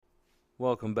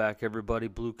Welcome back, everybody.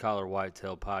 Blue Collar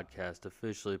Whitetail Podcast,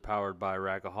 officially powered by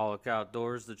Rackaholic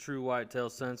Outdoors, the true whitetail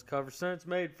scents, cover scents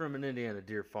made from an Indiana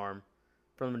deer farm,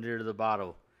 from the deer to the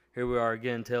bottle. Here we are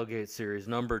again, Tailgate Series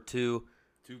number 2.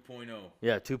 2.0.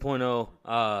 Yeah,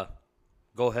 2.0.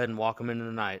 Go ahead and walk them into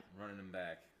the night. Running them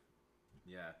back.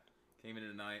 Yeah. Came in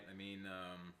tonight. I mean,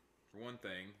 for one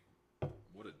thing,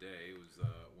 what a day. It was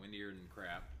windier than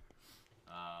crap.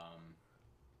 I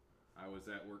was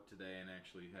at work today and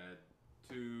actually had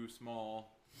two smaller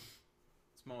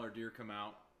deer come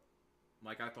out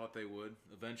like I thought they would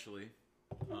eventually.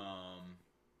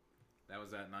 That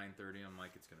was at 9:30. I'm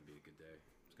like, it's going to be a good day.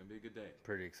 It's going to be a good day.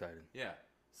 Pretty excited. Yeah.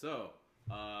 So,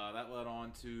 that led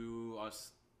on to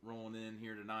us rolling in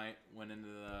here tonight. Went into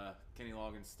the Kenny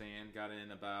Loggins stand. Got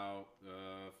in about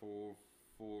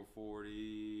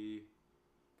 4:40.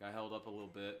 Got held up a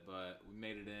little bit, but we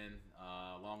made it in.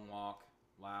 Long walk,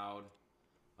 loud,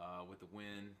 with the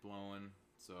wind blowing.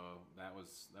 So that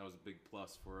was a big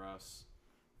plus for us.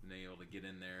 Being able to get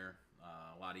in there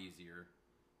a lot easier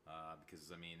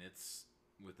because I mean it's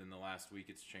within the last week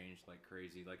it's changed like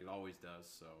crazy, like it always does.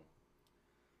 So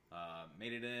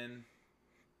made it in.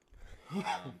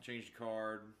 Changed the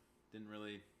card. Didn't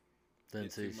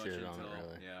see too much shit intel. on it,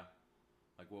 really. Yeah,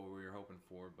 like what we were hoping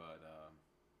for, but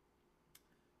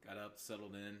got up,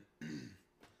 settled in.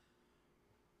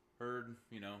 Heard,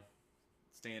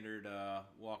 standard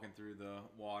walking through the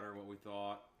water, what we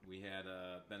thought. We had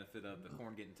a benefit of the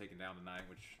corn getting taken down tonight,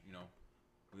 which,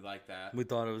 we like that. We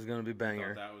thought it was going to be banger. We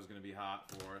thought that was going to be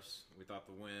hot for us. We thought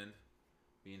the wind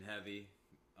being heavy,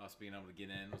 us being able to get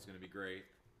in was going to be great.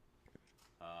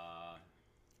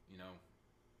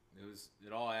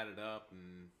 It all added up,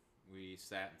 and we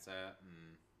sat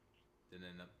and didn't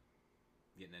end up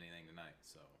getting anything tonight.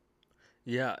 So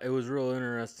Yeah, it was real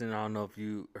interesting. I don't know if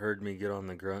you heard me get on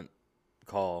the grunt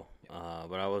call,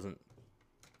 but I wasn't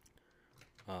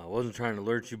trying to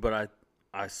alert you, but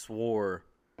I swore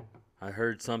I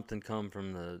heard something come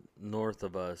from the north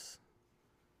of us.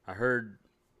 I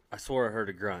swore I heard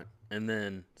a grunt, and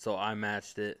then so I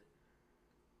matched it,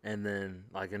 and then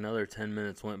like another 10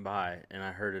 minutes went by, and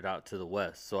I heard it out to the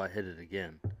west, so I hit it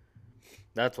again.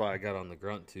 That's why I got on the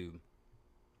grunt tube.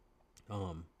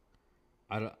 I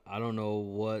don't know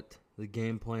what the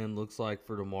game plan looks like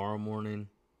for tomorrow morning.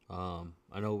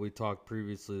 I know we talked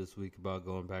previously this week about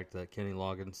going back to that Kenny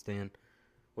Loggins stand.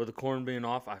 With the corn being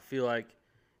off, I feel like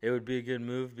it would be a good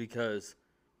move because,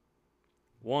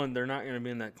 one, they're not going to be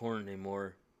in that corn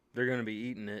anymore. They're going to be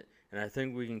eating it, and I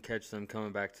think we can catch them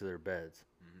coming back to their beds,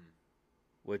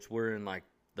 which we're in, like,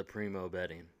 the primo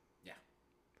bedding. Yeah.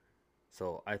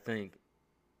 So I think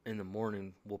in the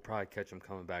morning we'll probably catch them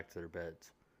coming back to their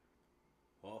beds.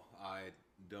 Well, I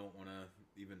don't want to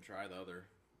even try the other.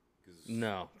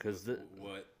 Because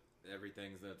what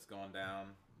everything that's gone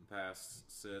down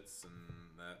past sits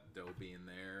and that doe being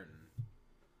there, and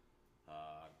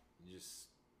you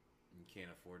can't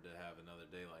afford to have another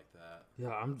day like that.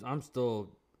 Yeah, I'm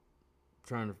still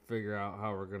trying to figure out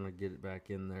how we're gonna get it back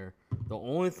in there. The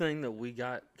only thing that we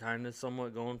got kind of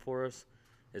somewhat going for us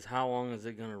is how long is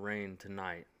it gonna rain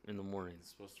tonight in the morning? It's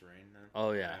supposed to rain then.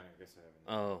 Oh yeah. I guess I haven't.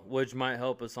 Oh, which might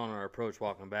help us on our approach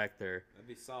walking back there. That'd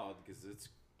be solid because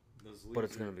those leaves But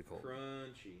it's gonna be cold.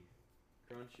 Crunchy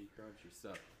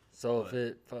stuff. So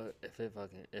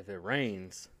if it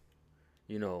rains,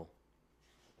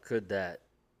 could that?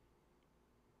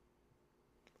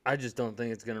 I just don't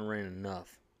think it's gonna rain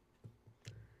enough.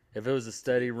 If it was a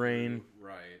steady rain,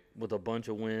 right, with a bunch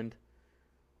of wind,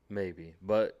 maybe.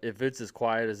 But if it's as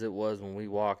quiet as it was when we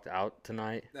walked out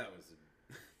tonight, that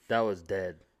was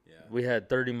dead. Yeah, we had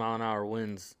 30-mile-an-hour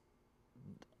winds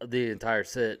the entire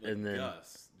sit, like and then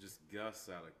gusts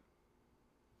out of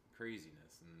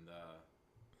craziness, and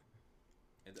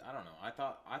I don't know. I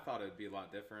thought it'd be a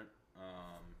lot different.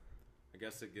 I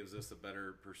guess it gives us a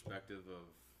better perspective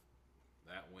of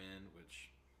that wind,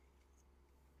 which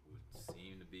would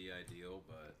seem to be ideal,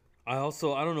 but I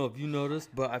don't know if you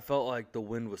noticed, but I felt like the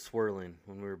wind was swirling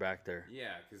when we were back there.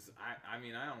 Yeah, because I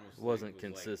almost wasn't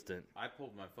consistent. I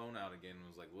pulled my phone out again and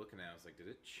was like looking at it. I was like, did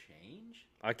it change?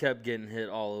 I kept getting hit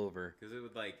all over. Because it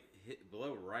would like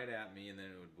blow right at me, and then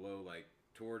it would blow like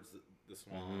towards the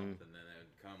swamp, and then it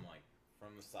would come like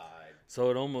from the side. So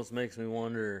it almost makes me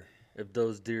wonder if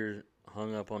those deer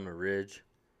hung up on the ridge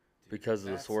because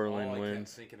of the swirling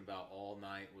winds. I kept thinking about all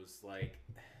night was like,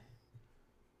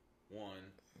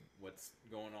 one, what's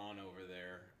going on over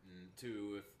there, and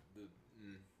two, if you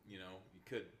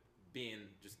could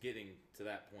getting to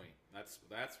that point. That's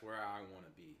where I want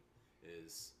to be,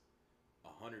 is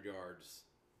 100 yards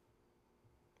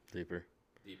deeper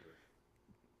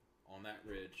on that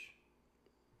ridge,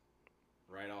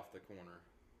 right off the corner.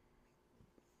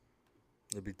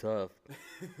 It'd be tough.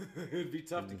 It'd be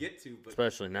tough to get to, but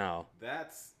especially now.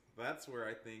 That's where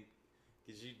I think,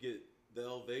 because you'd get the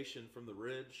elevation from the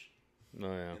ridge, Oh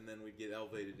yeah. and then we'd get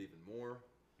elevated even more.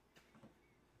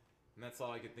 And that's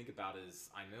all I could think about is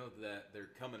I know that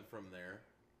they're coming from there,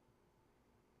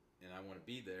 and I want to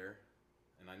be there,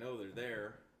 and I know they're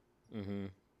there. Mm-hmm.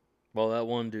 Well, that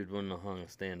one dude wouldn't have hung a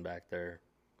stand back there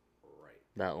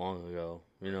that long ago.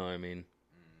 You know what I mean?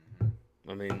 Mm-hmm.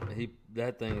 I mean,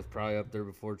 that thing is probably up there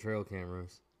before trail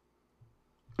cameras.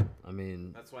 I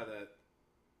mean, that's why that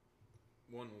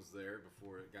one was there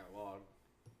before it got logged.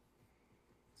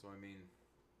 So I mean,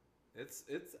 it's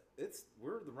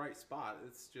we're in the right spot.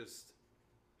 It's just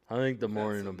I think the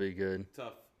morning will be good.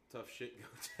 Tough shit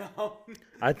go down.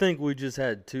 I think we just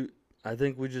had too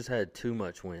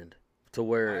much wind to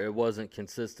where it wasn't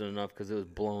consistent enough because it was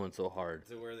blowing so hard.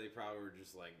 To where they probably were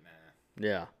just like, nah.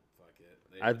 Yeah. Fuck it.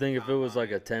 I think if it was like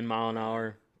a 10 mile an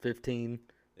hour, 15,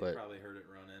 they probably heard it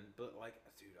running. But like,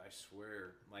 dude, I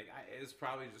swear, like, it was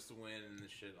probably just the wind and the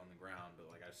shit on the ground. But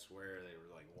like, I swear they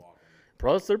were like walking.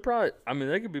 Plus, they're probably. I mean,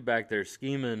 they could be back there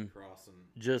scheming, crossing,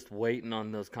 just waiting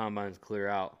on those combines to clear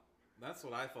out. That's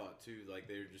what I thought too. Like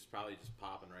they were probably just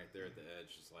popping right there at the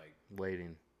edge, just like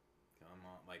waiting. Come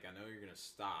on, like I know you're gonna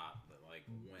stop, but like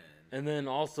when? And then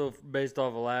also based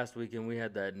off of last weekend, we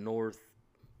had that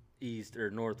northeast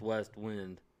or northwest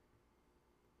wind,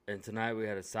 and tonight we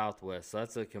had a southwest. So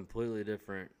that's a completely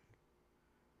different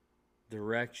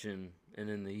direction, and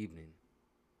in the evening,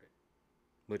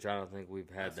 which I don't think we've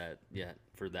had that yet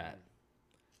for that.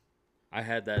 I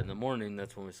had that in the morning.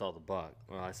 That's when we saw the buck.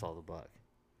 Well, I saw the buck.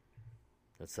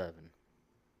 At 7.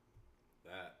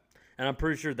 That. And I'm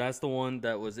pretty sure that's the one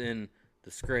that was in the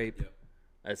scrape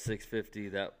at 650.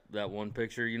 That one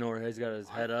picture, you know where he's got his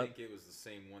head up? I think it was the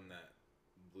same one that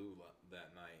blew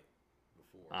that night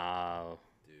before. Oh.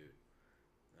 Dude.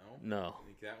 No? You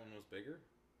think that one was bigger?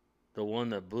 The one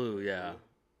that blew, yeah.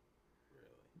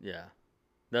 Really? Yeah.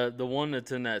 The one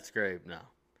that's in that scrape, no.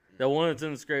 The one that's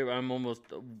in the scrape, I'm almost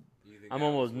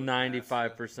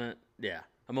 95%. Yeah.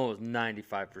 I'm almost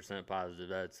 95% positive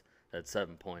that's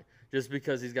 7 point. Just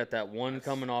because he's got that one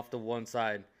coming off the one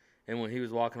side, and when he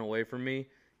was walking away from me,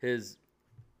 I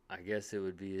guess it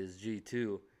would be his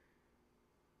G2.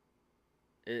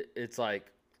 It's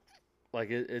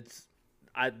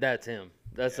that's him.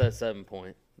 That's that 7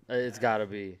 point. It's got to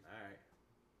be.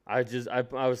 All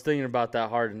right. I was thinking about that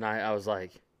hard tonight. I was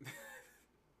like,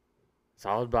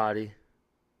 solid body,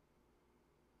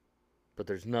 but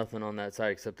there's nothing on that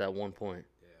side except that 1 point.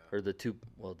 Or the 2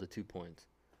 points.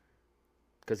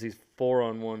 Because he's 4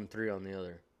 on one, 3 on the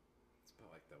other. It's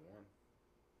about like that one.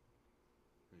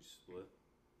 You split.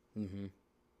 Mm-hmm.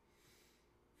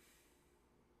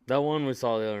 That one we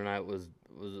saw the other night was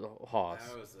a hoss.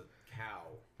 That was a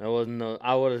cow. That wasn't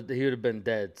he would have been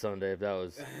dead Sunday if that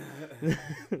was.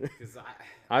 Because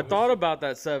I thought about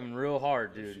that 7 real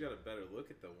hard, dude. You got a better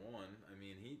look at the one. I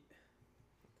mean, it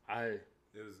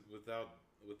was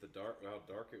with the dark, how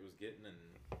dark it was getting, and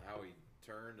how he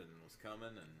turned and was coming,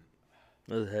 and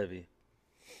it was heavy.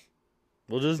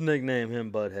 We'll just nickname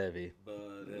him Bud Heavy.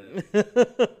 Bud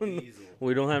Heavy. Diesel.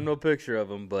 We don't have no picture of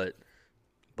him, but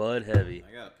Bud Heavy.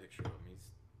 I got a picture of him.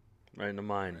 He's right into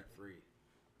mine. Free.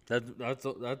 That's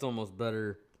almost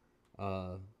better,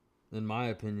 in my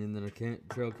opinion, than a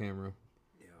trail camera.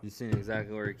 Yeah. You seen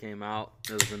exactly where he came out.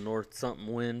 It was a north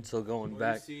something wind, so going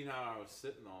back. You seen how I was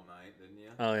sitting all night, didn't you?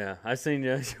 Oh yeah, I seen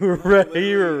you. You were ready.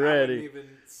 You were ready. I wasn't even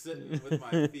sitting with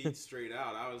my feet straight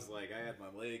out. I was like, I had my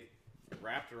leg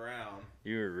wrapped around.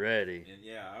 You were ready. And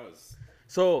yeah, I was.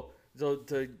 So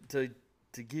to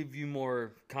give you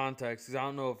more context, because I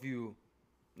don't know if you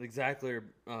exactly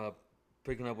are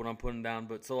picking up what I'm putting down,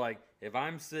 but so like if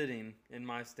I'm sitting in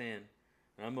my stand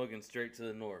and I'm looking straight to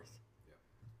the north,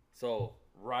 so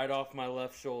right off my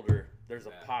left shoulder there's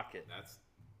a pocket.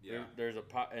 There's a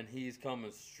pot, and he's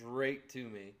coming straight to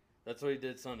me. That's what he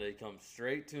did Sunday. He comes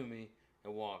straight to me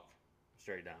and walk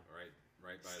straight down.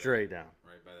 Right by straight down.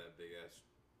 Right by that big ass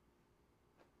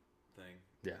thing.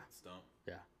 Yeah. Stump.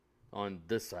 Yeah. On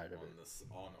this side of it.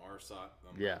 On our side.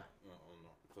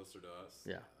 Closer to us.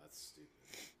 Yeah. That's stupid.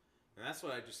 And that's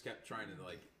what I just kept trying to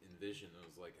like envision. It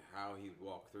was like how he would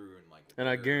walk through and like. And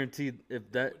I guarantee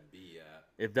if that would be at.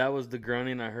 If that was the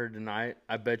grunting I heard tonight,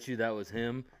 I bet you that was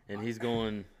him, and he's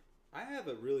going. I have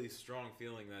a really strong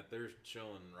feeling that they're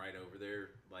chilling right over there,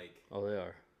 like. Oh, they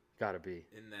are. Gotta be.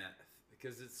 In that,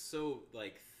 because it's so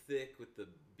like thick with the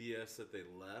BS that they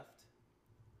left,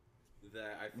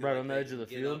 that I feel right like on the edge of the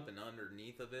get field, up and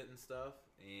underneath of it and stuff,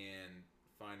 and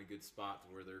find a good spot to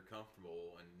where they're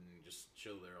comfortable and just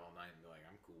chill there all night and be like,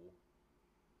 I'm cool.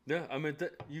 Yeah, I mean,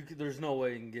 there's no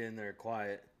way you can get in there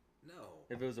quiet. No.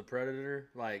 If it was a predator,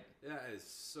 like... Yeah,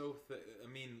 it's so thick. I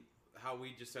mean, how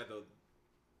we just had to,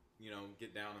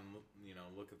 get down and,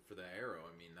 look for the arrow.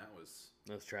 I mean, that was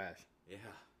trash. Yeah.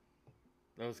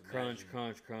 That was crunch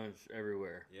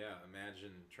everywhere. Yeah,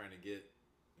 imagine trying to get,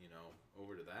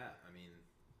 over to that. I mean,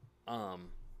 and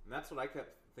that's what I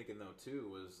kept thinking though too,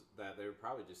 was that they were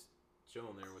probably just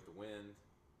chilling there with the wind.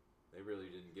 They really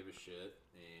didn't give a shit,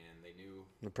 and they knew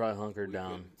they probably hunkered we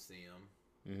down. couldn't see them.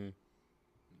 Mm-hmm.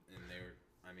 And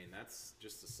I mean, that's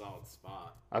just a solid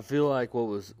spot. I feel like what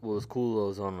was cool though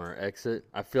was on our exit.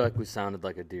 I feel like we sounded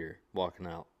like a deer walking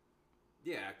out.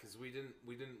 Yeah, because we didn't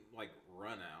like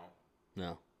run out.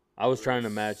 No, I was trying to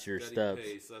match your steps.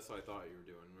 Pace. That's what I thought you were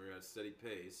doing. We were at a steady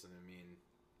pace, and I mean,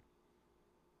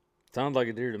 sounds like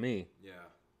a deer to me. Yeah.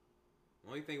 The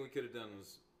only thing we could have done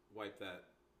was wipe that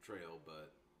trail,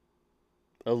 but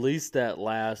at least that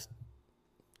last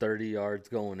 30 yards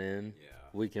going in, yeah,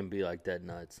 we can be like dead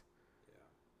nuts. Yeah.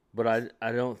 But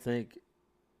I don't think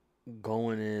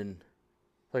going in,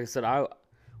 like I said,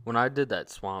 when I did that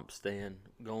swamp stand,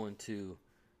 going to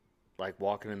like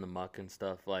walking in the muck and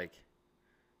stuff, like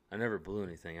I never blew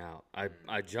anything out.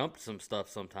 I jumped some stuff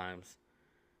sometimes,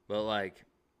 but like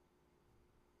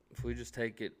if we just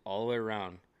take it all the way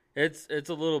around, it's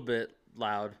a little bit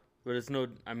loud, but it's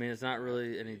not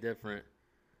really any different.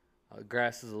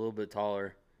 Grass is a little bit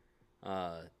taller.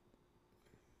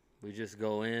 We just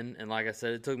go in, and like I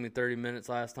said, it took me 30 minutes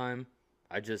last time.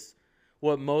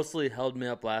 What mostly held me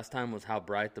up last time was how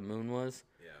bright the moon was.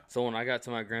 Yeah. So when I got to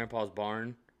my grandpa's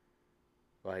barn,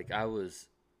 like I was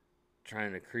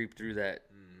trying to creep through that,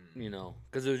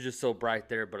 because it was just so bright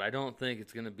there. But I don't think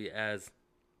it's going to be as...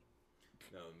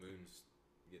 No, the moon's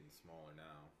getting smaller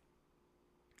now.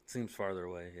 Seems farther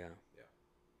away, yeah. Yeah.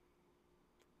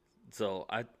 So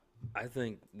I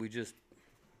think we just...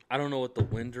 I don't know what the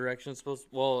wind direction is supposed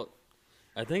to... Well,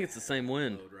 I think it's the same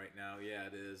wind. Right now, yeah,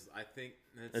 it is. I think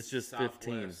it's just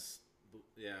 15.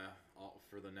 Yeah,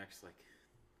 for the next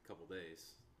couple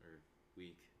days or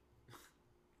week.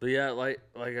 But yeah, like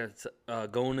I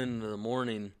said, going into the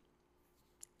morning,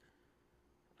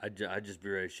 I'd just be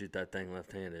ready to shoot that thing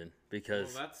left-handed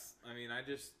because. Well, I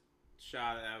just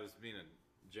shot it. I was being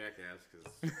a jackass because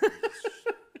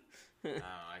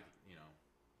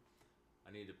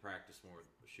I need to practice more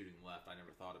shooting left. I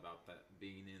never thought about that,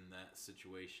 being in that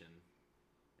situation,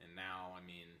 and now I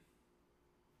mean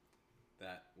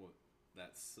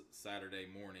that Saturday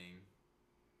morning,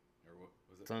 or what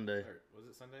was it? Sunday. Or was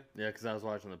it Sunday? Yeah, because I was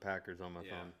watching the Packers on my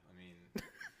phone. I mean, yeah.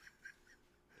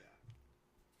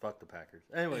 Fuck the Packers.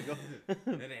 Anyway, go. At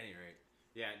any rate,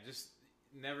 yeah, just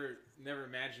never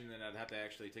imagined that I'd have to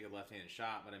actually take a left-handed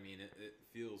shot, but I mean, it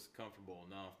feels comfortable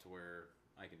enough to where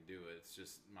I can do it. It's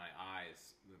just my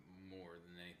eyes more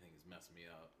than anything is messing me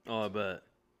up. Oh, I bet.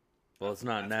 Well, it's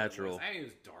not natural. I mean, it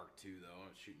was dark too, though. I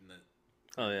was shooting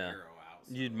the arrow out.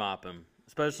 So. You'd mop him,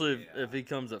 especially if he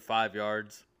comes at 5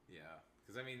 yards. Yeah,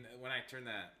 because I mean, when I turn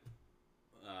that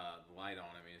light on,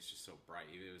 I mean, it's just so bright.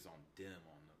 It was on dim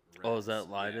on the. Reds. Oh, is that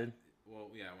lighted? Yeah. Well,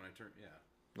 yeah. When I turn,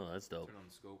 Oh, that's dope. Turn on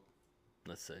the scope.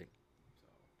 Let's see.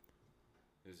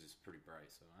 It was just pretty bright,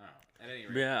 so I don't know. At any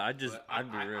rate,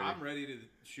 I'd be ready. I'm ready to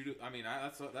shoot it. I mean,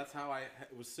 that's how I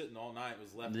was sitting all night.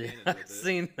 Was left-handed. Yeah, with I've it.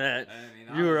 seen that. I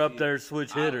mean, you were up there,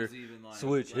 switch hitter.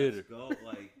 Switch hitter. Go,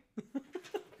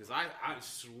 because I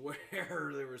swear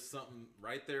there was something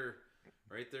right there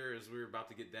as we were about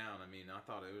to get down. I mean, I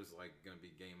thought it was gonna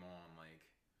be game on.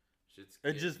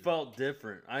 It just felt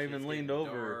different. I even leaned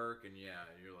over. Dark and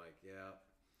you're like, yeah.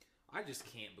 I just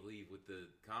can't believe with the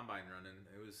combine running,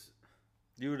 it was.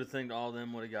 You would have think all of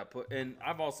them would have got put. And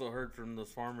I've also heard from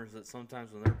those farmers that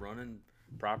sometimes when they're running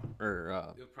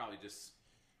they'll probably just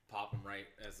pop them right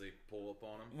as they pull up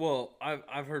on them. Well,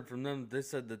 I've heard from them. They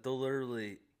said that they'll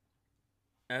literally,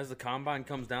 as the combine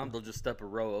comes down, they'll just step a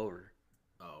row over.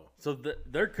 Oh. So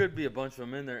there could be a bunch of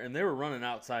them in there, and they were running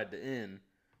outside to in,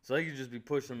 so they could just be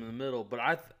pushing them in the middle. But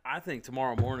I think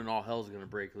tomorrow morning all hell's going to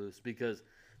break loose because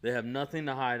they have nothing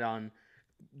to hide on.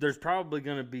 There's probably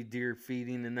going to be deer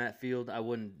feeding in that field. I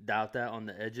wouldn't doubt that on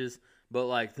the edges.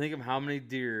 But, think of how many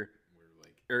deer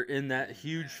are in that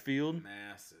huge field.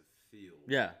 Massive field.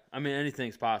 Yeah. I mean,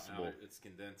 anything's possible. No, it's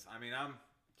condensed. I mean, I'm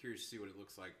curious to see what it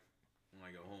looks like when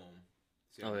I go home.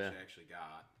 See how much I actually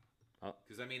got.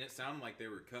 Because, I mean, it sounded like they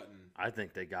were cutting. I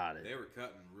think they got it. They were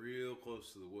cutting real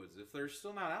close to the woods. If they're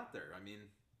still not out there, I mean...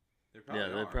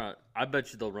 I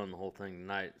bet you they'll run the whole thing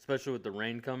tonight, especially with the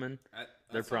rain coming.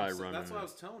 They're probably running. That's what I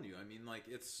was telling you. I mean,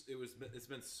 it's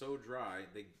been so dry.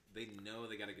 They know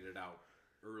they got to get it out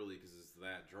early because it's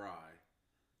that dry,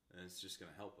 and it's just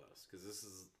gonna help us because this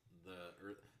is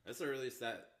That's the earliest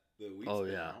that the wheat's Oh,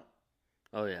 been yeah. out.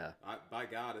 Oh, yeah. By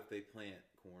God, if they plant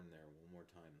corn there one more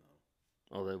time,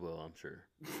 though. Oh, they will, I'm sure.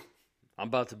 I'm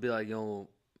about to be like, yo,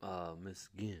 Miss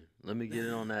Ginn, let me get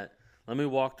in on that. Let me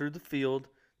walk through the field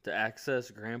to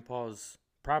access Grandpa's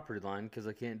property line because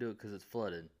I can't do it because it's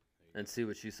flooded and see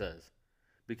what she says.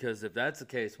 Because if that's the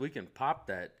case, we can pop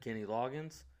that Kenny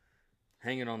Loggins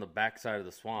hanging on the backside of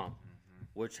the swamp,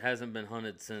 which hasn't been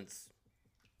hunted since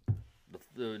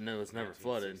no, it's never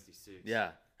flooded.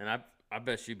 Yeah, and I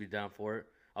bet she'd be down for it.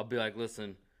 I'll be like,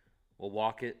 listen, we'll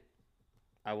walk it.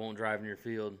 I won't drive in your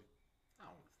field. I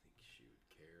don't think she would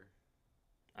care.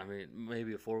 I mean,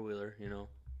 maybe a 4-wheeler, you know.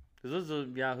 Because those are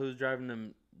yahoos driving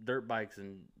them dirt bikes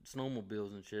and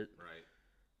snowmobiles and shit. Right.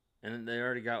 And they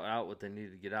already got out what they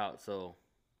needed to get out. So,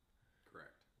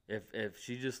 correct. If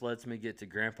she just lets me get to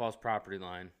Grandpa's property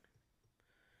line,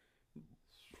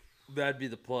 that'd be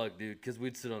the plug, dude. Because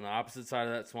we'd sit on the opposite side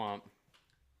of that swamp,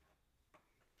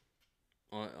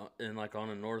 and like on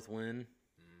a north wind.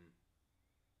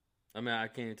 I mean, I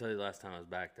can't even tell you the last time I was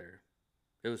back there.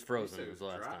 It was frozen. It was the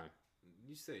last time.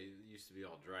 You say it used to be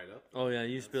all dried up? Oh, yeah.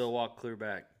 You used to be able to walk clear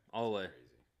back all the way. Crazy.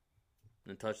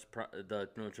 And touch the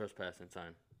no trespassing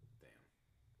sign. Damn.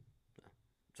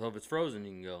 So if it's frozen,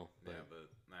 you can go. Yeah, but...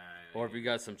 Nah, or if you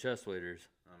got some chest waders.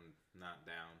 I'm not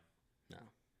down. No.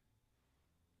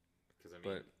 Because, I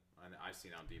mean, I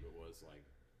seen how deep it was, like,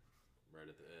 right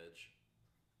at the edge.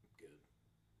 Good.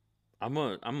 I'm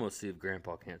gonna see if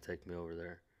Grandpa can't take me over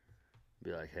there.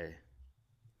 Be like, hey,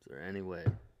 is there any way?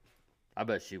 I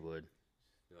bet she would.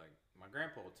 Be like, my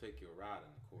grandpa will take you a ride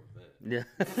in Yeah.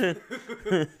 the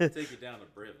Corvette. Take you down to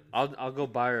Brevin. I'll go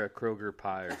buy her a Kroger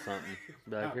pie or something.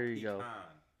 Be like, here you go.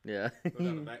 Yeah. Go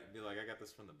down the back and be like, I got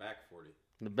this from the back 40.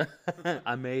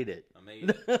 I made it. I made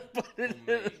it.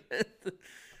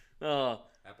 Homemade.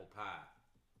 Apple pie.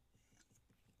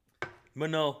 But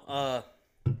no,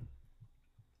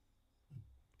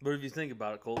 but if you think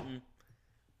about it, Colton,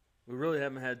 we really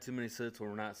haven't had too many sits where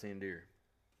we're not seeing deer.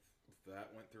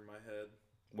 That went through my head.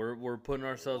 We're putting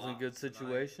ourselves in good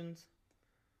situations.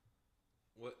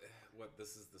 What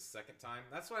this is the second time?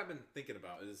 That's what I've been thinking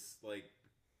about is like,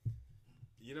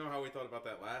 you know how we thought about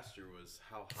that last year was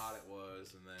how hot it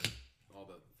was and then all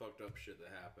the fucked up shit that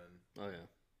happened. Oh yeah.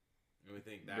 And we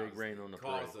think that big was rain the on the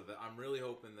cause parade. of it. I'm really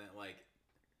hoping that like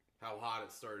how hot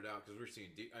it started out because we're seeing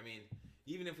deer. I mean,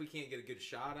 even if we can't get a good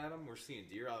shot at them, we're seeing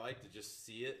deer. I like to just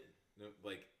see it.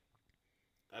 Like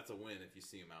that's a win if you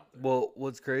see them out there. Well,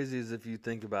 what's crazy is if you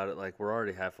think about it, like we're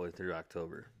already halfway through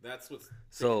October. That's what's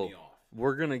so me off.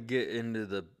 We're gonna get into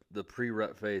the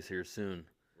pre-rut phase here soon,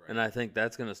 right. And I think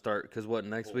that's gonna start because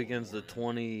next weekend's the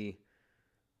 20.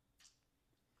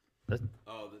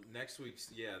 Next week's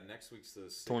the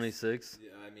 6th. 26th.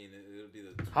 Yeah, I mean it'll be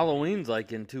the 20, Halloween's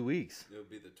like in 2 weeks. It'll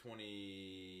be the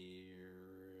 22nd.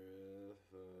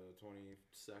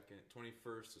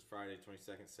 21st is Friday.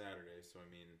 22nd Saturday. So I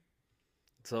mean.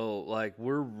 So like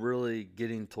we're really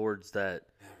getting towards that.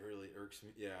 That really irks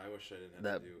me. Yeah, I wish I didn't have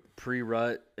that to do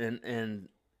pre-rut and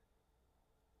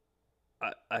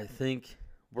I think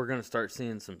we're gonna start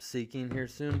seeing some seeking here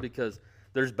soon because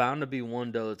there's bound to be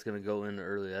one doe that's gonna go into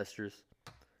early estrus.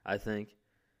 I think.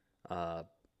 I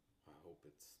hope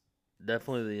it's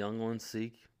definitely the young ones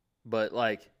seek, but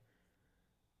like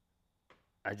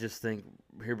I just think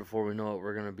here before we know it,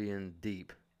 we're gonna be in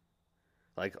deep.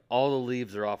 Like all the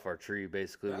leaves are off our tree.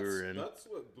 Basically, we were in. That's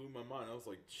what blew my mind. I was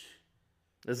like,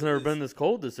 it's never been this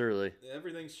cold this early.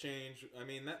 Everything's changed. I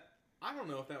mean that. I don't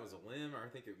know if that was a limb or I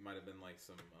think it might have been like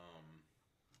something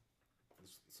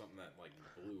that like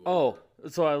blew over.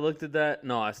 So I looked at that.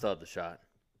 No, I still have the shot.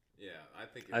 Yeah, I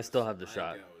think I still have the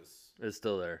shot. It's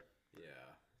still there.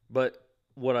 Yeah. But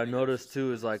what I noticed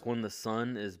too is like when the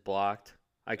sun is blocked,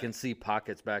 I can see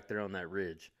pockets back there on that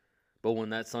ridge. But when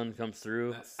that sun comes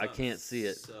through, I can't see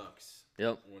it. Sucks.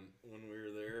 Yep. When we were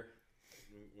there,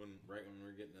 when we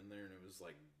were getting in there and it was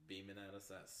like beaming at us,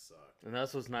 that sucked. And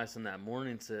that's what's nice in that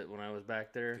morning sit when I was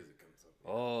back there. 'Cause it comes up,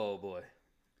 yeah. Oh boy.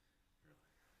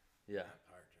 Really? Yeah.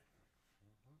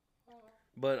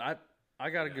 But I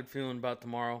got a good feeling about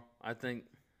tomorrow. I think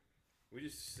we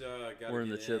just got we're in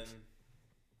the chips.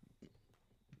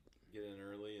 Get in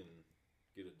early and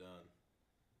get it done.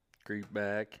 Creep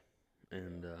back,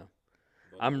 and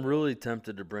I'm really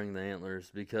tempted to bring the antlers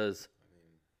because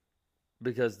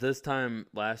this time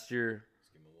last year,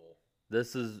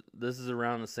 this is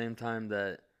around the same time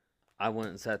that I went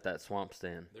and sat that swamp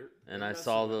stand, and I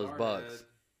saw those bucks.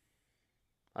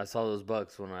 I saw those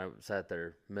bucks when I sat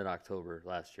there mid-October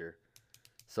last year.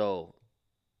 So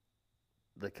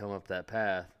they come up that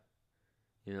path.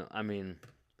 You know, I mean,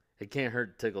 It can't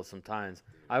hurt to tickle sometimes.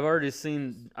 Dude, I've already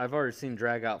seen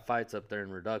drag out fights up there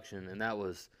in reduction, and that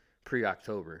was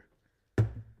pre-October. Right.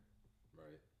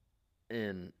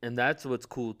 And that's what's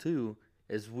cool too,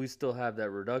 is we still have that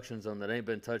reduction zone that ain't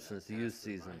been touched since the youth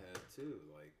season. My head too,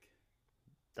 like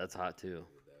that's hot too.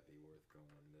 Would that be worth going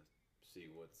to see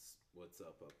what's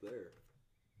up there?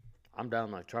 I'm down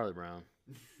like Charlie Brown.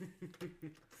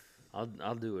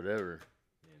 I'll do whatever.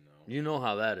 You know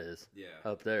how that is. Yeah.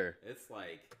 Up there. It's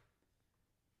like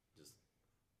just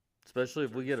especially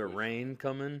if we get a rain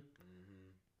coming.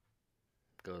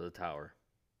 Go to the tower.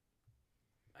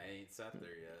 I ain't sat there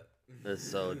yet. That's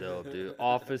so dope, dude.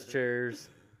 Office chairs.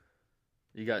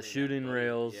 You got shooting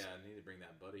rails. Yeah, I need to bring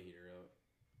that buddy heater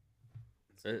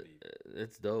up.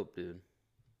 It's dope, dude.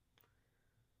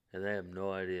 And they have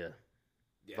no idea.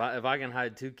 Yeah. If I can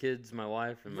hide 2 kids, my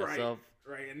wife and myself.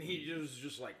 Right, and he was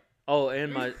just like. Oh,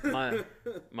 and my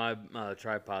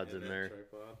tripod's in there.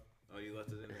 Tripod? Oh, you left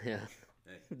it in there? Yeah.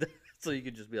 Hey. So you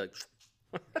could just be like.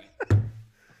 Oh,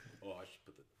 I should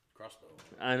put the crossbow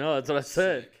on. I know, that's what I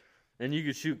said. Sick. And you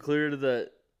could shoot clear to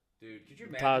the Dude, could you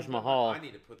imagine Taj Mahal. I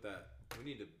need to put that. We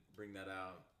need to bring that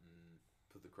out and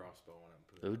put the crossbow on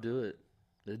it. They'd do it.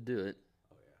 They'd do it.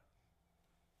 Oh,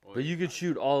 yeah. Well, but you could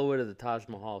shoot all the way to the Taj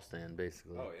Mahal stand,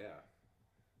 basically. Oh, yeah.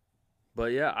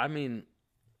 But, yeah, I mean,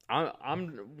 I'm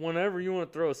whenever you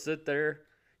want to throw a sit there,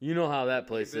 you know how that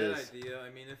place is. Idea. I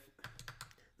mean, if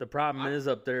the problem is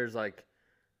up there is like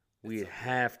we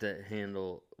have to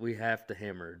hammer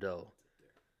a doe.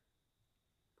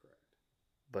 Correct.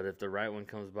 But if the right one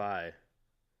comes by,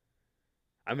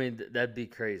 I mean that'd be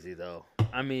crazy though.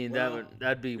 I mean it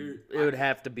would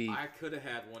have to be. I could have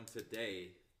had one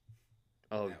today.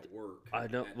 Oh, at work. I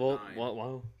know.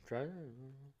 Well, try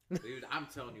it. Dude, I'm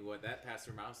telling you what, that passed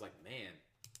through my. I was like, man,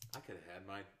 I could have had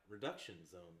my reduction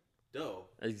zone doe.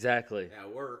 Exactly.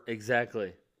 At work.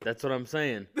 Exactly. That's what I'm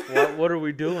saying. What are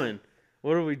we doing?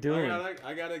 What are we doing?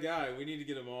 I got a guy. We need to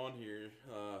get him on here.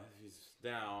 He's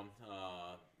down.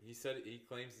 He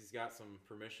claims he's got some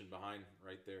permission behind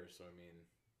right there. So I mean,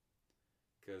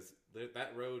 because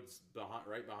that road's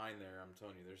right behind there. I'm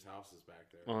telling you, there's houses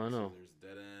back there. Oh, I know. So there's a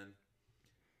dead end,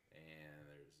 and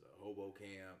there's a hobo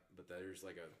camp. But there's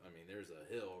there's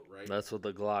a hill right. That's what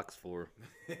the Glock's for.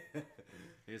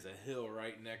 There's a hill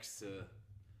right next to.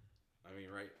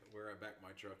 Right where I backed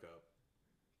my truck up.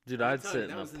 Dude, I'd sit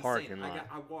in the parking lot.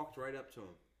 I walked right up to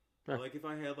him. Like if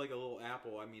I had like a little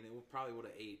apple, it probably would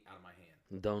have ate out of my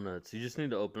hand. Donuts. You just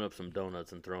need to open up some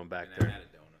donuts and throw them back there. I had a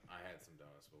donut. I had some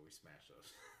donuts, but we smashed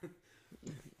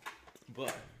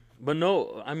those. But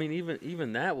no,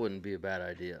 even that wouldn't be a bad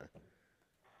idea.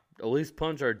 At least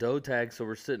punch our doe tag so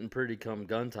we're sitting pretty come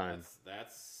gun time.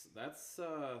 That's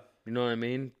you know what I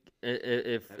mean?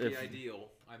 If that'd be ideal.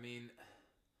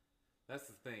 That's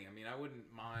the thing. I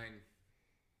wouldn't mind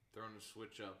throwing a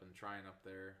switch up and trying up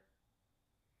there.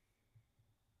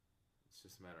 It's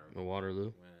just a matter of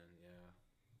Waterloo. When,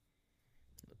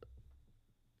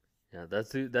 yeah. Yeah,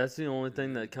 that's the only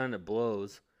thing that kind of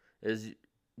blows is,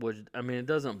 it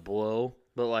doesn't blow,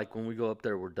 but like when we go up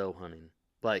there, we're doe hunting.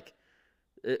 Like,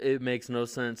 it makes no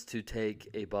sense to take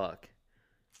a buck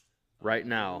right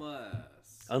now,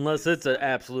 unless it's an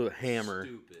absolute hammer.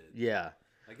 Stupid. Yeah.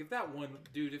 Like if that one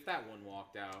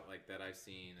walked out like that I've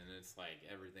seen, and it's like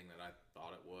everything that I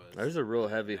thought it was. There's a real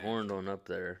heavy horned one up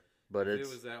there, but if it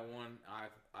was that one, I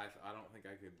don't think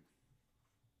I could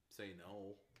say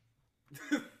no.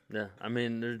 Yeah,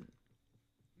 there's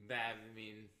that.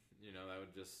 That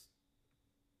would just.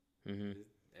 Mm-hmm.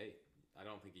 Hey, I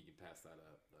don't think you could pass that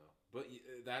up though. But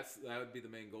that would be the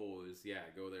main goal. Is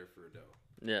go there for a doe.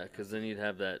 Yeah, because then you'd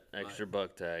have that extra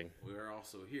buck tag. We are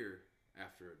also here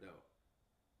after a doe.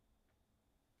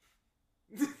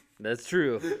 That's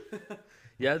true.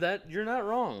 Yeah, you're not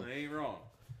wrong. I ain't wrong.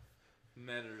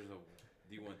 Matters of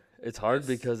do you want? It's hard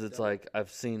because it's like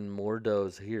I've seen more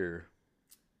does here.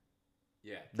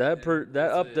 Yeah. That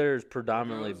up there is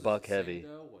predominantly buck heavy.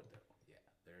 Doe? What doe? Yeah,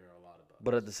 there are a lot of bucks.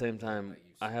 But at the same time,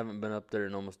 I haven't been up there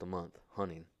in almost a month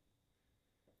hunting.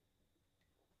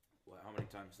 Well, how many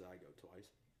times did I go? Twice.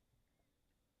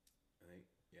 I think.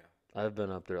 Yeah. I've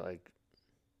been up there like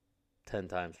 10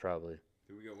 times probably.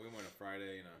 We went a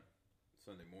Friday and a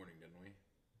Sunday morning, didn't we?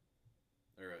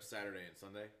 Or a Saturday and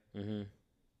Sunday. Mm-hmm.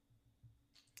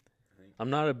 I'm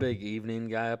not a big evening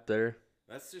guy up there.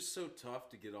 That's just so tough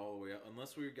to get all the way up,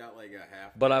 unless we got like a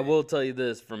half. But I will tell you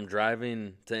this: from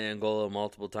driving to Angola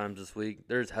multiple times this week,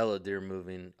 there's hella deer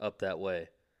moving up that way,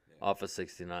 off of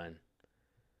 69.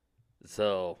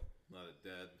 So. Not a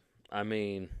dead.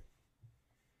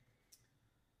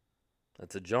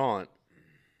 That's a jaunt.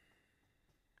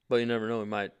 But you never know, we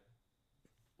might.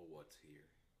 Well, what's here?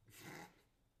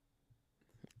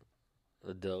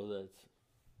 A doe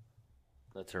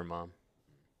that's her mom.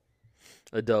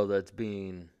 A doe that's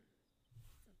being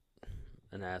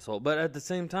an asshole. But at the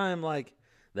same time, like,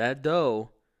 that doe,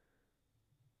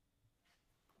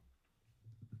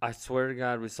 I swear to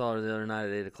God, we saw her the other night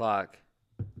at 8 o'clock.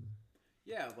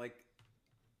 Yeah, like...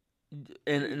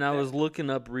 And I was looking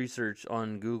up research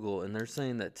on Google, and they're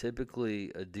saying that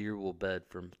typically a deer will bed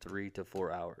from 3 to 4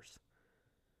 hours.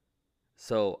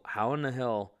 So how in the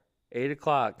hell, 8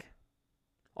 o'clock,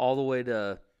 all the way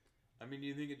to... I mean,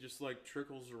 you think it just, like,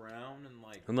 trickles around and,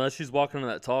 like... Unless she's walking on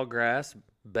that tall grass,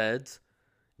 beds,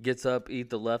 gets up, eat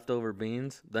the leftover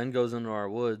beans, then goes into our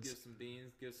woods. Give some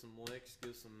beans, give some licks,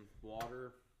 give some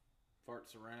water,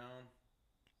 farts around.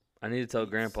 I need to tell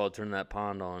Grandpa to turn that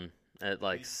pond on at,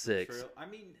 like, 6. I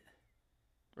mean...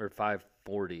 Or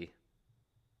 5:40.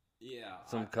 Yeah.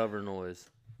 Some cover noise.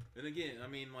 And again, I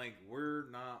mean, like, we're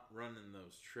not running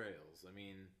those trails. I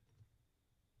mean...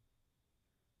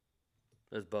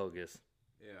 That's bogus.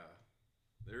 Yeah.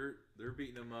 They're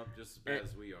beating them up just as bad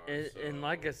as we are. And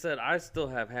like I said, I still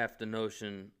have half the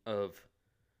notion of...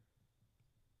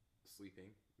 Sleeping.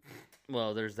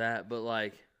 Well, there's that, but,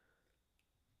 like,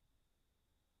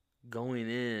 going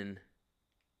in,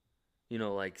 you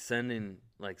know, like sending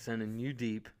you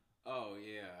deep. Oh,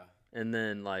 yeah. And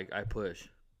then, like, I push.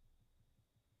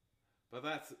 But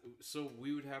that's... So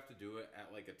we would have to do it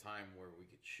at, like, a time where we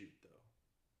could shoot, though.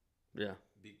 Yeah.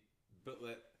 But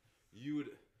you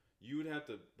would have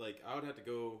to, like, I would have to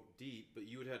go deep, but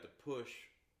you would have to push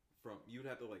from... You would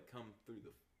have to, like, come through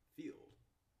the field.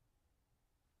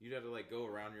 You'd have to, like, go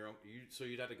around your own... So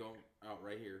you'd have to go out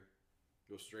right here.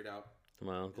 Go straight out. To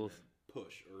my uncle's?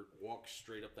 Push or walk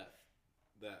straight up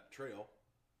that trail.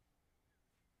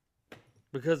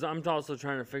 Because I'm also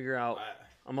trying to figure out...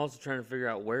 I'm also trying to figure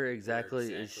out where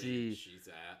exactly is she... She's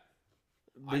at.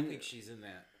 I think she's in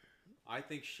that. I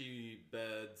think she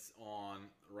beds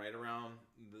on right around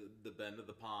the bend of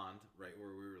the pond, right where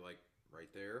we were, like, right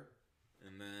there.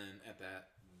 And then at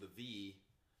the V,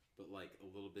 but, like, a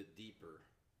little bit deeper.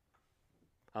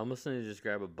 I almost need to just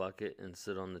grab a bucket and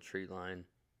sit on the tree line.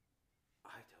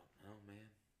 I don't know, man.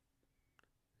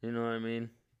 You know what I mean?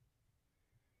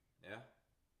 Yeah.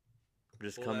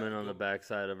 Just come in on the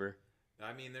backside of her.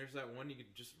 I mean, there's that one you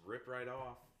could just rip right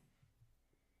off.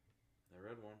 That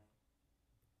red one.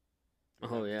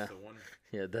 Oh, yeah.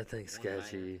 Yeah, that thing's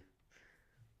sketchy.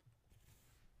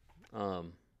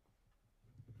 Because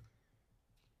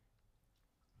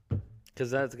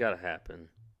that's got to happen.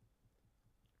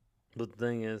 But the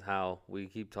thing is how we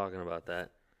keep talking about that.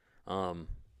 But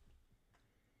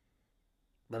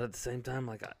at the same time,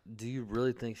 like, do you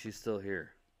really think she's still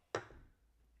here?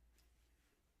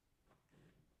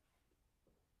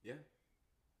 Yeah.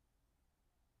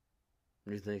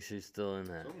 You think she's still in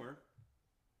that?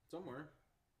 Somewhere.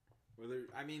 Whether,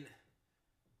 I mean,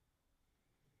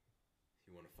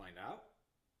 you want to find out?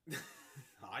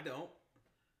 I don't.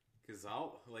 Because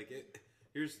I'll, like, it.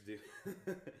 Here's the deal.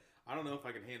 I don't know if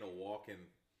I can handle walking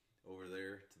over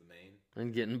there to the main.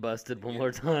 And getting busted one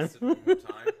more time.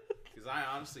 Because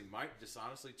I might just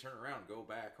turn around and go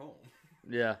back home.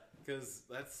 Yeah. Because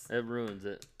it ruins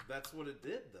it. That's what it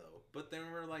did, though. But then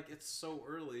we're like, it's so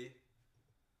early.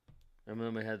 And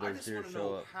then we had those deer show up. I just want to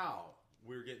know how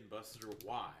we're getting busted or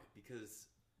why. Because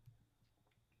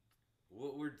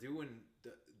what we're doing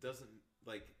doesn't,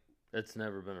 like... It's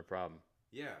never been a problem.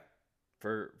 Yeah.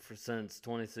 For since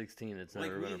 2016, it's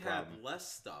never been a problem. We had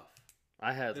less stuff.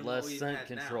 I had less scent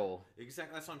control. Now.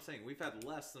 Exactly, that's what I'm saying. We've had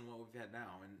less than what we've had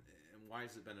now, and why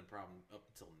has it been a problem up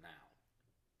till now?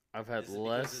 I've had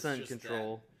less scent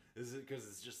control. Is it because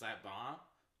it's just that bomb,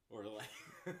 or like?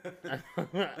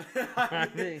 I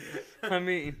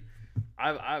mean,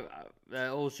 that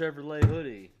old Chevrolet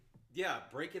hoodie. Yeah,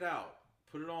 break it out.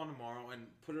 Put it on tomorrow and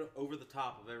put it over the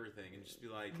top of everything, and just be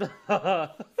like,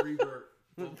 free bird.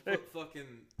 We'll put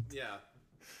fucking, yeah,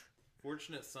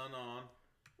 Fortunate Son on.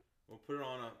 We'll put it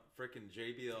on a freaking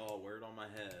JBL. I'll wear it on my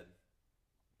head.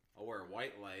 I'll wear a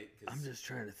white light. I'm just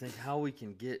trying to think how we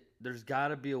can get... There's got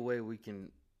to be a way we can...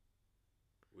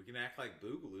 We can act like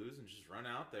boogaloos and just run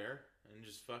out there and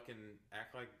just fucking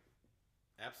act like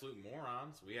absolute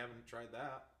morons. We haven't tried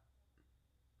that.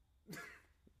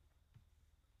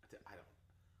 I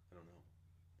don't know.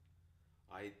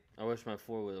 I wish my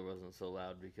four-wheeler wasn't so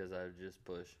loud because I would just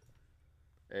push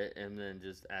and then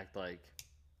just act like...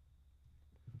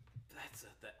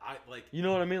 You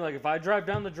know what I mean? Like, if I drive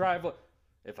down the driveway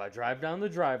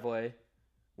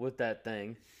with that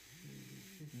thing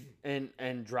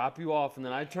and drop you off, and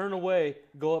then I turn away,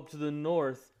 go up to the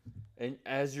north, and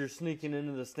as you're sneaking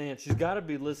into the stand, she's got to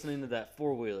be listening to that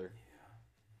four-wheeler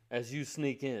as you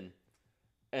sneak in.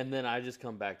 And then I just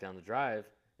come back down the drive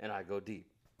and I go deep.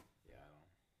 Yeah, I don't.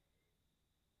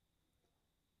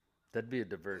 That'd be a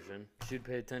diversion. She'd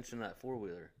pay attention to that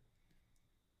four-wheeler.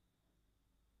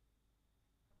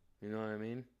 You know what I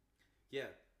mean? Yeah.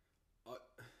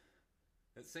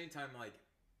 At the same time, like,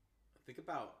 think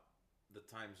about the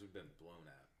times we've been blown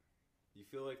at. Do you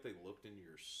feel like they looked into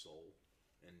your soul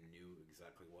and knew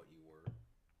exactly what you were?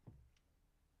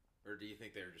 Or do you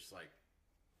think they were just like,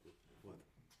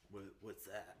 what's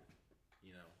that?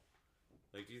 You know?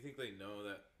 Like, do you think they know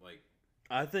that, like...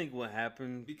 I think what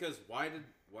happened... Because why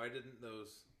didn't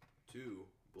those two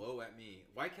blow at me?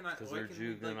 Why can I... Because they're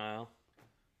juvenile.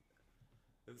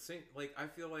 At the same... Like, I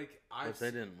feel like But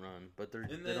they didn't run. But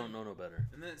they don't know no better.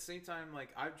 And then at the same time, like,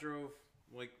 I drove,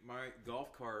 like, my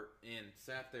golf cart and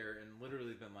sat there and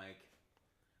literally been like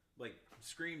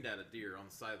screamed at a deer on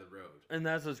the side of the road. And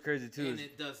that's what's crazy too. And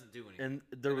it doesn't do anything. And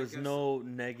there was no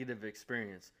negative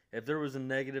experience. If there was a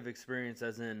negative experience,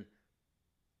 as in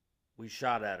we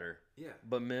shot at her,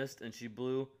 but missed and she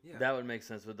blew, that would make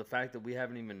sense. But the fact that we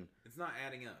haven't even... It's not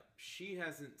adding up. She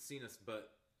hasn't seen us,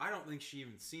 but I don't think she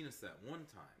even seen us that one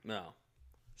time. No.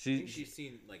 I think she's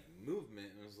seen, like, movement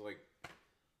and was like,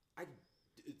 I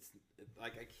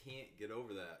can't get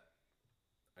over that.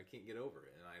 I can't get over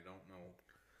it, and I don't know...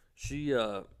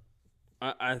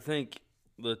 I think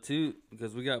the two,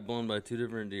 because we got blown by two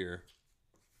different deer,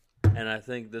 and I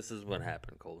think this is what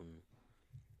happened, Colton.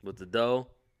 With the doe,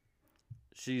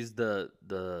 she's the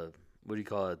what do you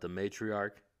call it, the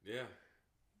matriarch? Yeah.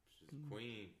 She's the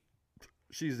queen.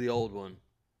 She's the old one.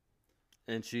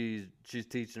 And she's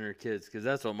teaching her kids, because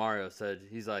that's what Mario said.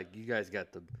 He's like, you guys got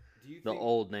the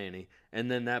old nanny. And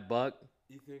then that buck...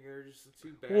 You think they were just the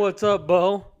two bad? What's up,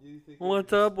 Bo?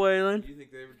 What's up, Waylon? You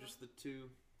think they were just the two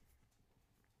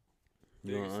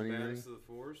biggest baddest of the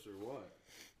forest, or what?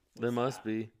 They must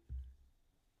be.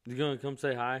 You gonna come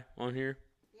say hi on here?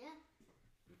 Yeah.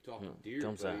 I'm talking deer,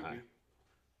 come baby. say hi.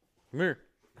 Come here.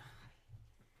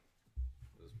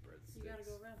 Those breadsticks. You gotta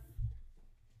go around.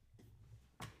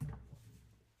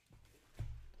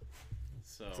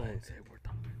 So Say we're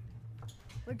talking.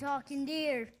 We're talking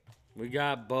deer. We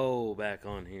got Bo back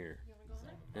on here. You wanna go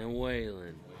there? And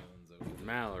Waylon. Waylon's over there.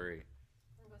 Mallory.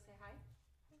 Wanna go say hi?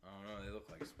 I don't know. They look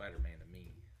like Spider-Man to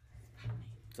me.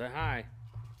 Say hi.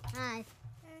 Hi.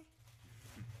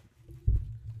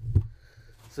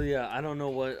 So yeah, I don't know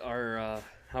what our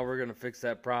how we're gonna fix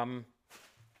that problem,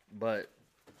 but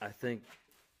I think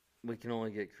we can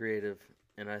only get creative.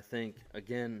 And I think,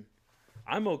 again,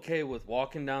 I'm okay with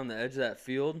walking down the edge of that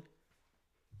field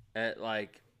at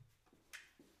like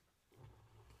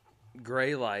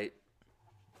gray light,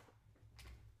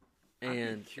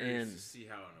 I'm curious to see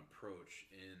how an approach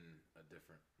in a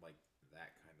different, like,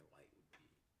 that kind of light would be.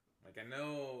 Like, I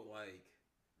know, like,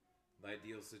 the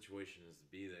ideal situation is to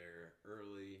be there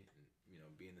early and, you know,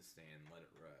 be in the stand, let it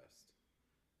rest.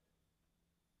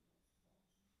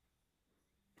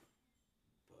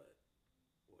 But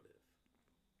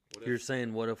what if? You're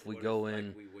saying what if we go in?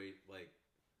 Like, we wait, like,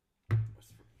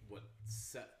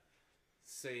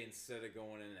 say instead of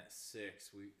going in at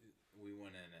 6, we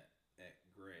went in at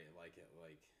gray, like at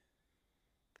like.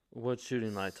 What's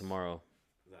shooting light tomorrow?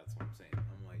 That's what I'm saying.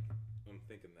 I'm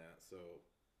thinking that. So.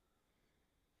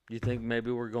 You think maybe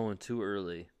we're going too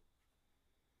early?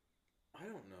 I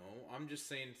don't know. I'm just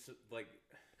saying, like.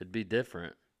 It'd be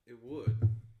different. It would.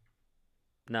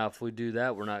 Now, if we do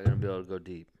that, we're not going to be able to go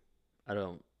deep. I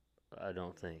don't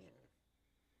think.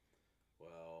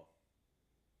 Well,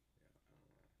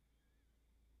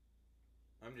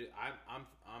 yeah,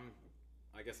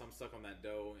 I guess I'm stuck on that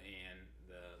doe and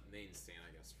the main stand,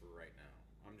 I guess, for right now.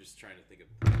 I'm just trying to think of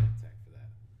the tech for that.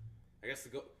 I guess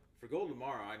for goal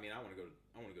tomorrow, I mean, I want to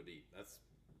go deep. That's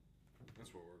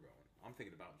where we're going. I'm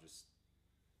thinking about just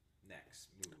next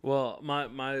move. Well,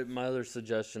 my other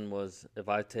suggestion was if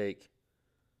I take...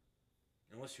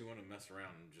 Unless you want to mess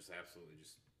around and just absolutely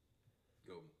just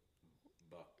go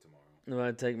buck tomorrow. If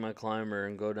I take my climber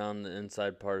and go down the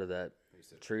inside part of that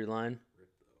tree line,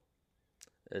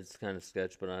 it's kind of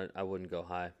sketch, but I wouldn't go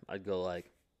high. I'd go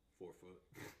like 4 foot.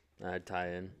 I'd tie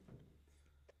in.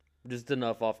 Just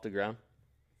enough off the ground.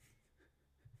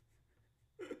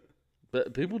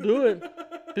 But people do it.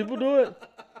 People do it.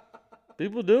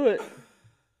 People do it.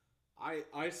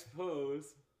 I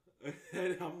suppose.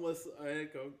 I'm listening.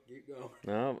 Keep going.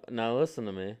 No, now listen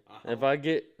to me. If I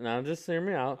get... Now just hear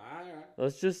me out. All right.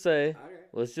 Let's just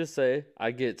say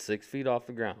I get 6 feet off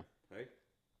the ground. Hey.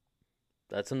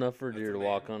 That's enough for a deer to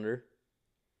walk under.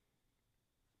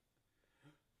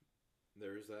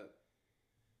 There's that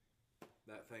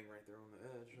thing right there on the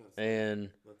edge. And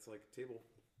that's like a table.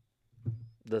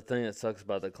 The thing that sucks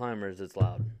about the climber is it's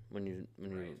loud when you.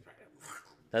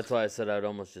 That's why I said I'd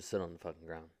almost just sit on the fucking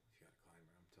ground. If you got a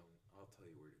climber, I'll tell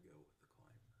you where to go with the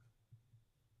climber.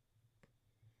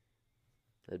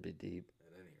 That'd be deep.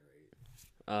 At any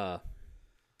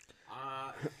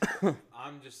rate.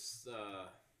 I'm just.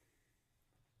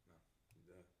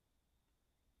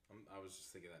 I was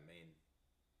just thinking that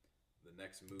the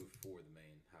next move for the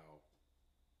main, how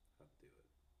to do it.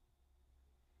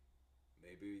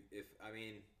 Maybe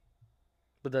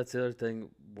But that's the other thing.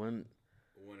 When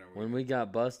we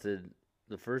got busted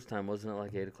the first time, wasn't it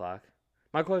like 8 o'clock?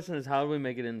 My question is, how do we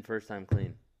make it in first time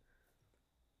clean?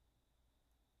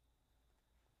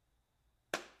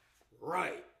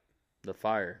 Right. The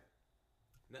fire.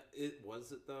 No,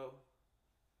 was it though?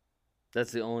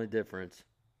 That's the only difference.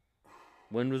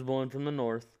 Wind was blowing from the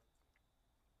north.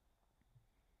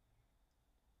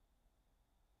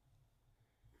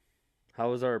 How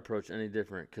was our approach any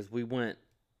different? Because we went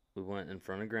in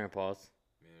front of Grandpa's.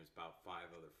 I mean, there's about 5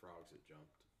 other frogs that jumped.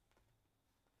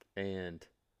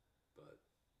 But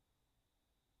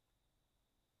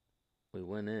we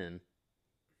went in.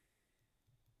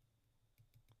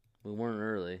 We weren't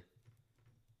early.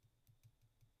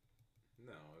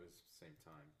 No, it was the same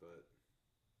time, but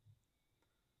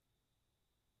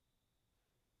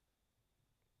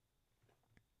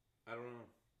I don't know.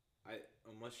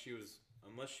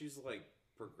 Unless she's like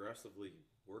progressively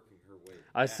working her way back.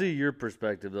 I see your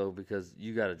perspective though, because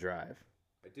you got to drive.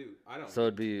 I do. I don't. So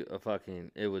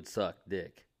it would suck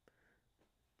dick.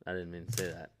 I didn't mean to say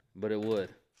that, but it would.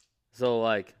 So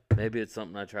like maybe it's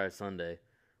something I try Sunday,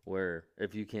 where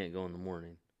if you can't go in the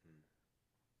morning.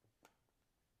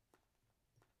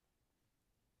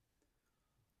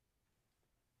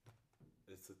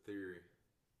 It's a theory.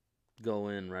 Go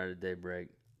in right at daybreak.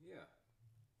 Yeah.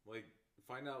 Like,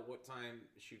 find out what time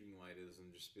shooting light is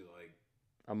and just be like...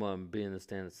 I'm going to be in the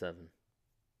stand at 7.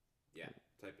 Yeah,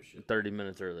 type of shit. 30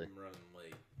 minutes early. I'm running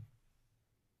late.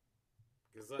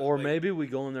 Or maybe we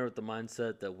go in there with the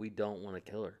mindset that we don't want to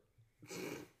kill her.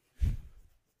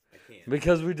 I can't.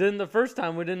 Because we didn't the first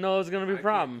time. We didn't know it was going to be a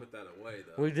problem. I can't put that away,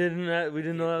 though. We didn't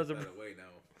know that was a problem. Away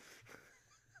now.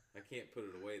 I can't put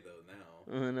it away, though,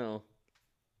 now. I know.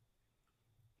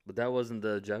 But that wasn't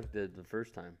the objective the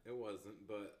first time. It wasn't,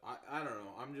 but I don't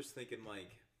know. I'm just thinking,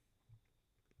 like...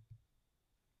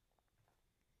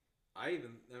 I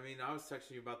was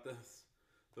texting you about this.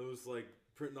 Those, like,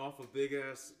 printing off a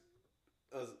big-ass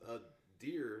a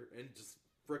deer and just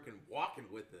freaking walking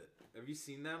with it. Have you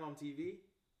seen that on TV?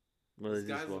 Well, these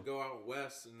guys will go out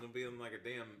west and they'll be in, like, a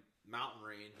damn mountain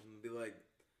range and be like...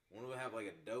 One will have, like,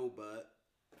 a doe butt.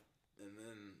 And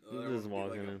then... The other just one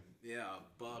will be walking like in. a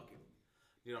buck.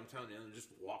 You know what I'm telling you? And just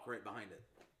walk right behind it.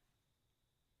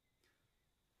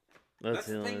 That's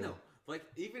the thing, though. Like,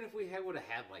 even if we would have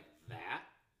had, like, that...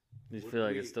 You feel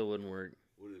like it still wouldn't work?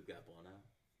 Would it have got blown out?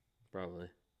 Probably.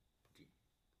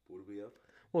 Would it be up?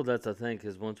 Well, that's the thing,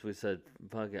 because once we said,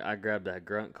 fuck it, I grabbed that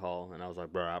grunt call, and I was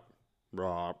like, brop,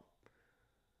 brop.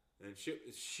 And she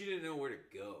didn't know where to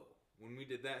go. When we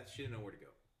did that, she didn't know where to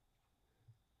go.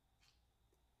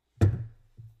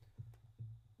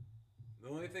 The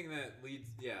only thing that leads,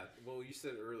 well, you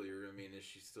said earlier, is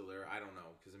she still there? I don't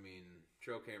know, because,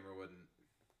 trail camera wasn't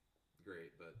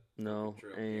great, but no,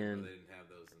 trail and camera, they didn't have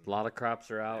those. A lot of crops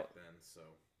are out. Then, so,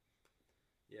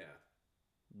 yeah.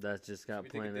 That just got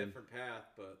planted. We take a different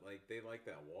path, but, like, they like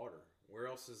that water. Where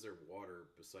else is there water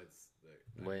besides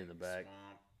the way in the back?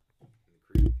 Swamp and the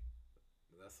creek.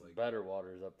 That's like better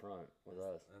waters up front with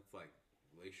us. That's like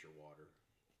glacier water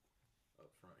up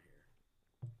front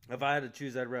here. If I had to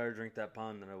choose, I'd rather drink that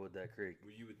pond than I would that creek.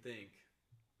 Well, you would think.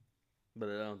 But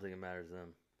I don't think it matters to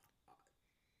them.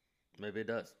 Maybe it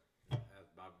does. Ask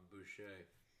Bobby Boucher.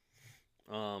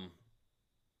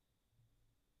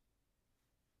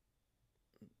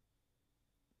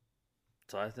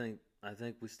 So I think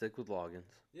we stick with logins.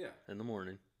 Yeah. In the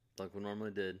morning, like we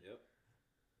normally did.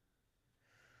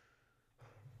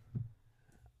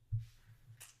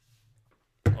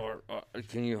 Yep. Or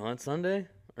can you hunt Sunday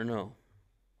or no?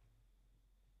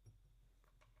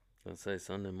 Let's say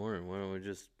Sunday morning. Why don't we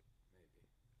just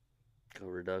go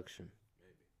reduction?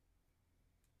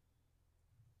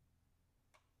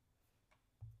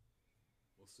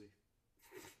 We'll see.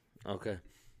 Okay.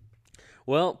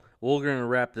 Well, we're going to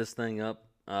wrap this thing up.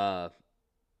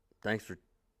 Thanks for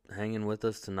hanging with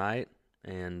us tonight.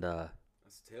 And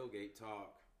that's Tailgate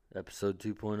Talk. Episode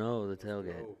 2.0 of the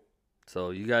Tailgate. Go.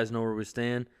 So you guys know where we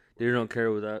stand. Deer don't care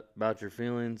about your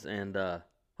feelings. And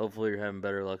hopefully you're having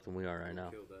better luck than we are right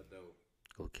now. Kill that doe.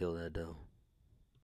 Go kill that doe.